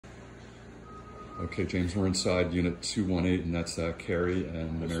Okay, James, we're inside Unit 218, and that's Carrie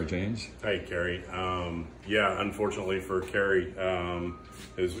and Mary Jane's. Hey, Carrie. Yeah, unfortunately for Carrie,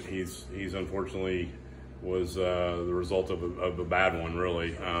 he's unfortunately was the result of a bad one,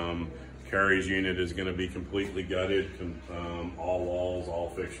 really. Carrie's unit is going to be completely gutted, all walls,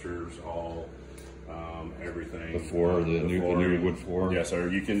 all fixtures, all everything. The floor, the new wood floor? Yeah, so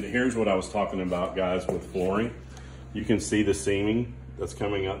here's what I was talking about, guys, with flooring. You can see the seaming that's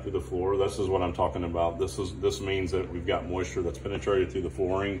coming out through the floor. This is what I'm talking about. This means that we've got moisture that's penetrated through the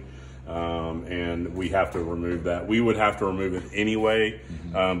flooring, and we have to remove that. We would have to remove it anyway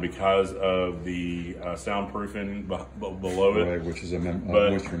because of the soundproofing below it, right, which is a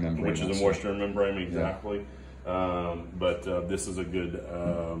moisture membrane. Which is a moisture membrane, exactly. Yeah. But this is a good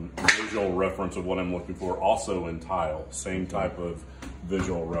visual reference of what I'm looking for. Also in tile, same type of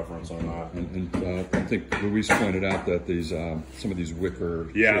visual reference on that. And I think Luis pointed out that these some of these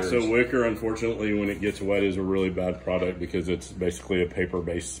wicker chairs. So wicker, unfortunately, when it gets wet, is a really bad product because it's basically a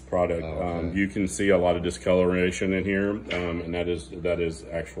paper-based product. You can see a lot of discoloration in here, and that is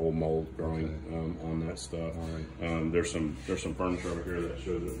actual mold growing on that stuff. Right. There's some furniture over here that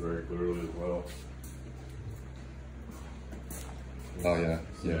shows it very clearly as well. Oh yeah.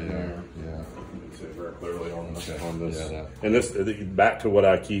 You can see it very clearly on this. Yeah, and this, back to what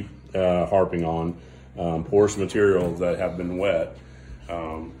I keep harping on, porous materials that have been wet,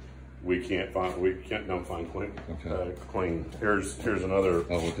 we can't find clean. Here's another.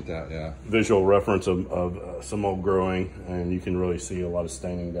 Oh, look at that! Yeah. Visual reference of some mold growing, and you can really see a lot of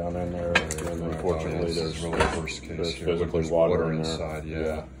staining down in there. And unfortunately, there's really worst case there's here. physically water inside.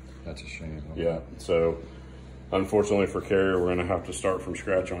 Yeah, that's a shame. Okay. Yeah, so. Unfortunately for Carrie, we're going to have to start from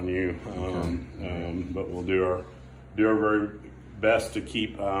scratch on you, but we'll do our very best to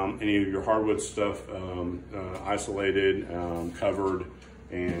keep any of your hardwood stuff isolated, covered,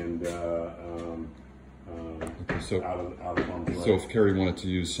 and out of harm's way. So if Carrie wanted to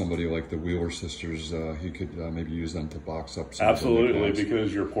use somebody like the Wheeler sisters, he could maybe use them to box up. Absolutely,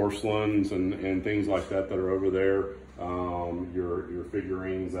 because your porcelains and things like that are over there, your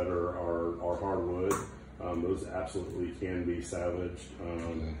figurines that are hardwood. Those absolutely can be salvaged.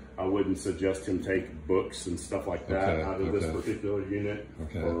 I wouldn't suggest him take books and stuff like that out of this particular unit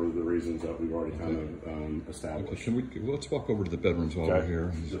for the reasons that we've already kind of established. Let's walk over to the bedrooms while we're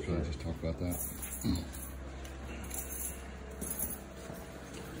here and just talk about that.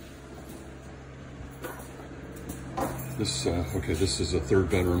 This is a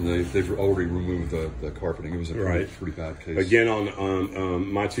third bedroom. They've already removed the carpeting. It was a pretty bad case. Again,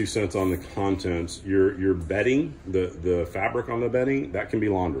 on my 2 cents on the contents, your bedding, the fabric on the bedding, that can be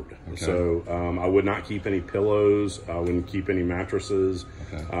laundered. So I would not keep any pillows. I wouldn't keep any mattresses.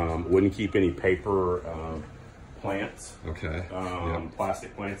 Wouldn't keep any paper plants.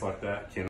 Plastic plants like that.